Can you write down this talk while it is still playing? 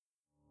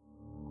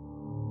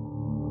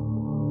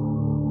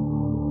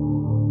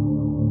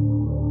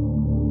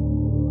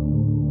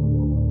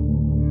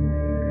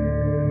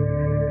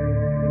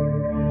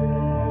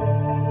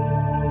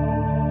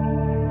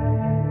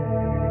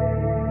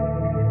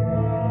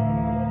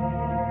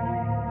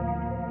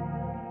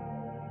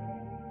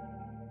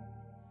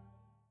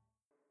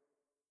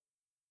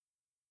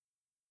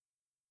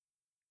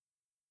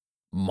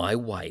My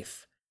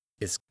wife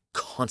is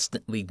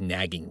constantly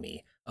nagging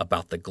me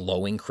about the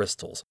glowing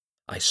crystals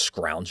I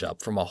scrounge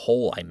up from a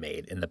hole I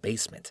made in the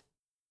basement.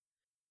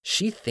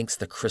 She thinks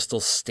the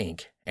crystals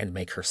stink and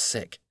make her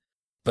sick,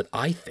 but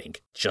I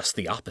think just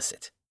the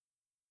opposite.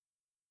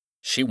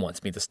 She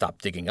wants me to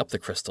stop digging up the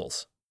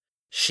crystals.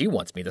 She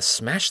wants me to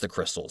smash the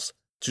crystals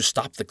to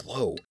stop the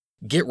glow,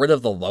 get rid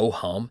of the low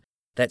hum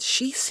that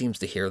she seems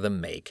to hear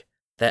them make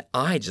that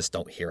I just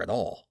don't hear at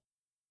all.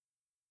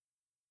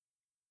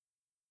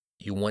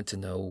 You want to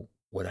know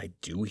what I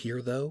do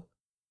hear, though?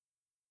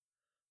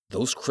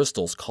 Those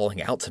crystals calling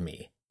out to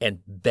me and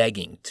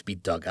begging to be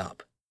dug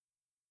up.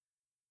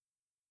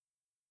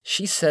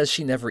 She says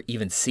she never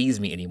even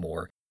sees me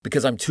anymore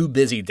because I'm too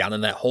busy down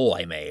in that hole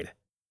I made.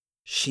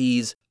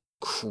 She's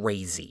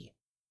crazy.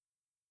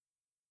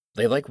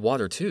 They like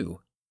water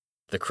too,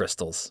 the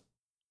crystals.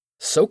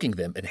 Soaking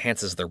them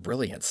enhances their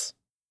brilliance.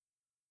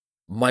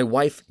 My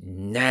wife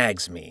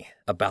nags me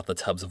about the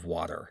tubs of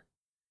water.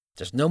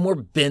 There's no more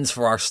bins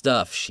for our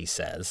stuff, she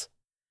says.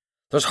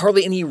 There's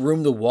hardly any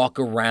room to walk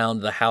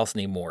around the house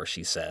anymore,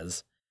 she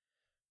says.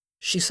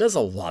 She says a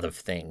lot of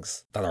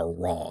things that are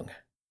wrong.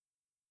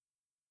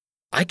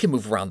 I can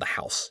move around the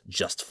house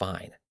just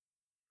fine.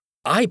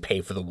 I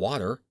pay for the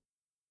water.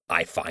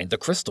 I find the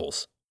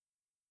crystals.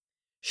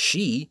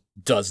 She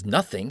does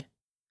nothing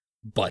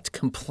but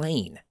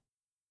complain.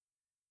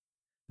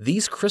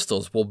 These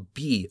crystals will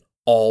be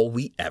all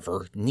we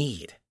ever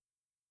need.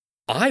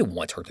 I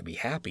want her to be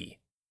happy.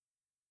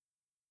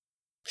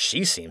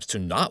 She seems to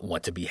not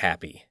want to be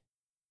happy.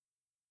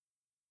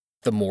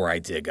 The more I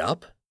dig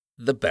up,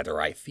 the better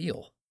I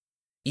feel.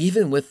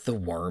 Even with the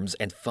worms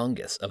and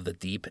fungus of the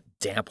deep,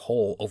 damp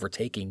hole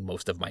overtaking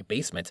most of my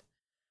basement,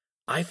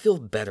 I feel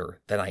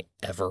better than I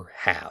ever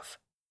have.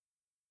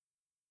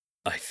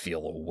 I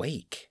feel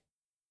awake.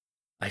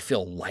 I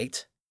feel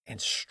light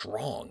and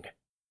strong.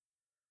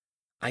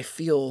 I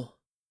feel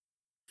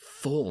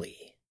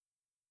fully.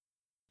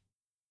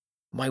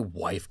 My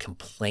wife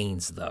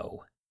complains,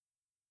 though.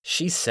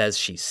 She says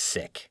she's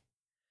sick.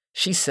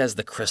 She says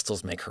the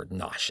crystals make her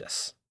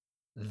nauseous.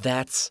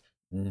 That's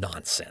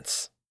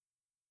nonsense.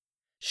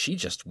 She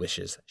just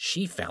wishes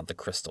she found the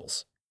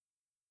crystals.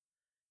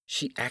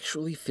 She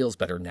actually feels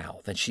better now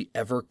than she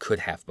ever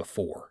could have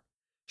before.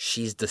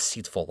 She's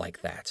deceitful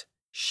like that.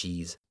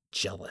 She's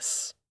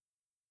jealous.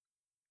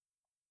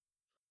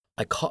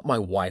 I caught my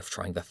wife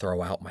trying to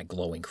throw out my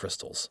glowing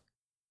crystals.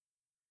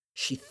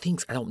 She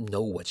thinks I don't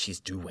know what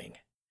she's doing.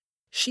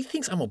 She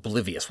thinks I'm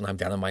oblivious when I'm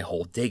down in my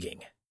hole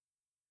digging.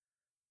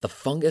 The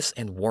fungus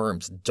and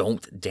worms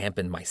don't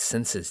dampen my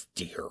senses,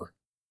 dear.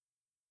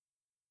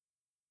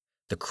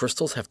 The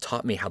crystals have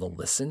taught me how to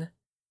listen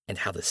and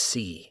how to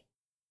see.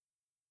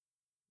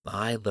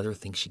 I let her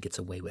think she gets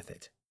away with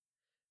it.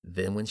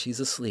 Then when she's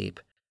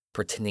asleep,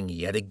 pretending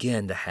yet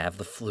again to have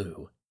the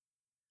flu,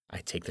 I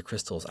take the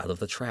crystals out of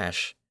the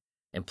trash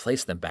and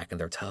place them back in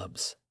their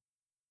tubs.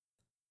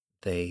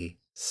 They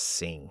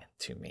sing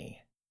to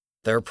me.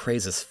 Their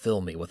praises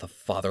fill me with a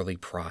fatherly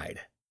pride.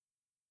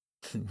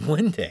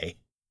 One day,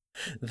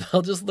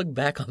 they'll just look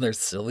back on their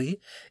silly,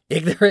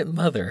 ignorant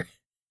mother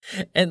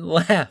and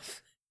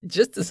laugh,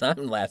 just as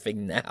I'm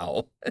laughing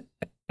now.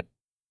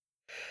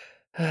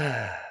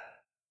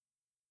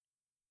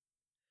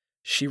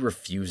 She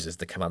refuses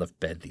to come out of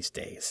bed these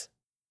days.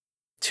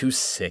 Too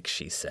sick,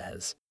 she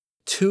says.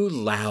 Too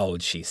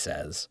loud, she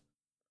says.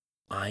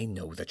 I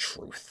know the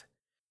truth.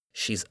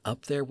 She's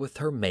up there with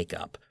her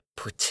makeup,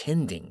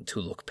 pretending to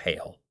look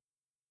pale.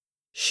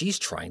 She's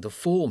trying to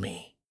fool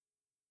me.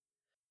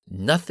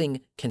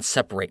 Nothing can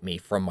separate me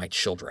from my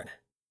children.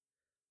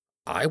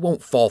 I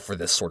won't fall for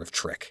this sort of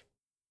trick.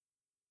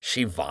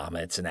 She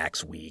vomits and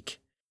acts weak.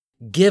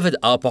 Give it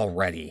up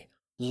already.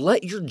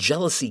 Let your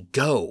jealousy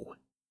go.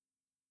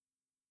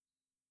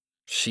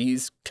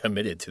 She's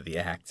committed to the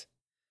act.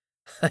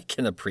 I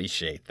can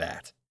appreciate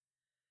that.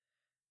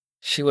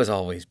 She was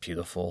always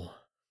beautiful,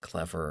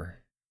 clever,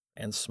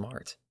 and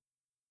smart.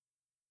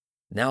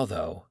 Now,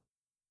 though,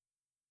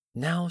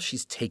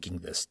 she's taking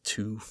this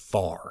too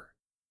far.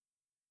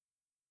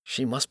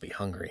 She must be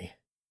hungry.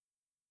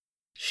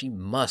 She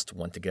must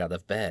want to get out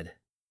of bed.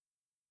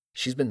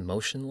 She's been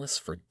motionless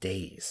for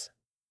days.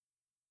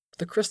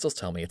 The crystals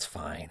tell me it's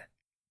fine.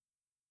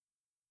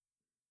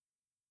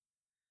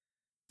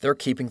 They're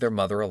keeping their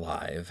mother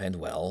alive and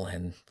well,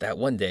 and that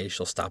one day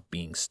she'll stop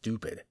being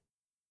stupid.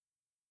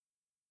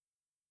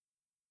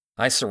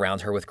 I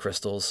surround her with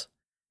crystals,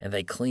 and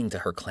they cling to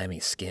her clammy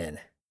skin.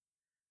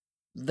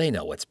 They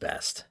know what's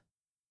best.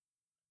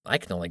 I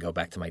can only go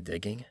back to my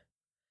digging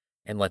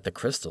and let the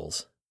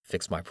crystals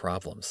fix my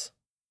problems.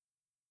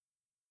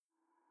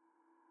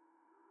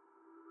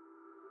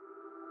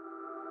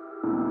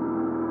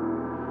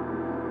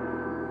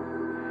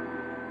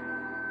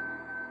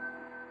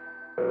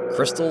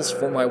 Crystals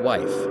for My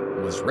Wife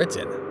was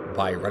written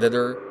by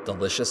Redditor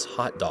Delicious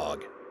Hot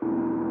Dog.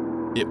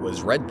 It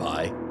was read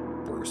by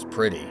Bruce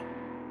Pretty.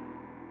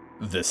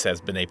 This has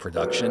been a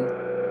production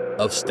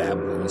of Stab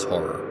Wounds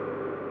Horror.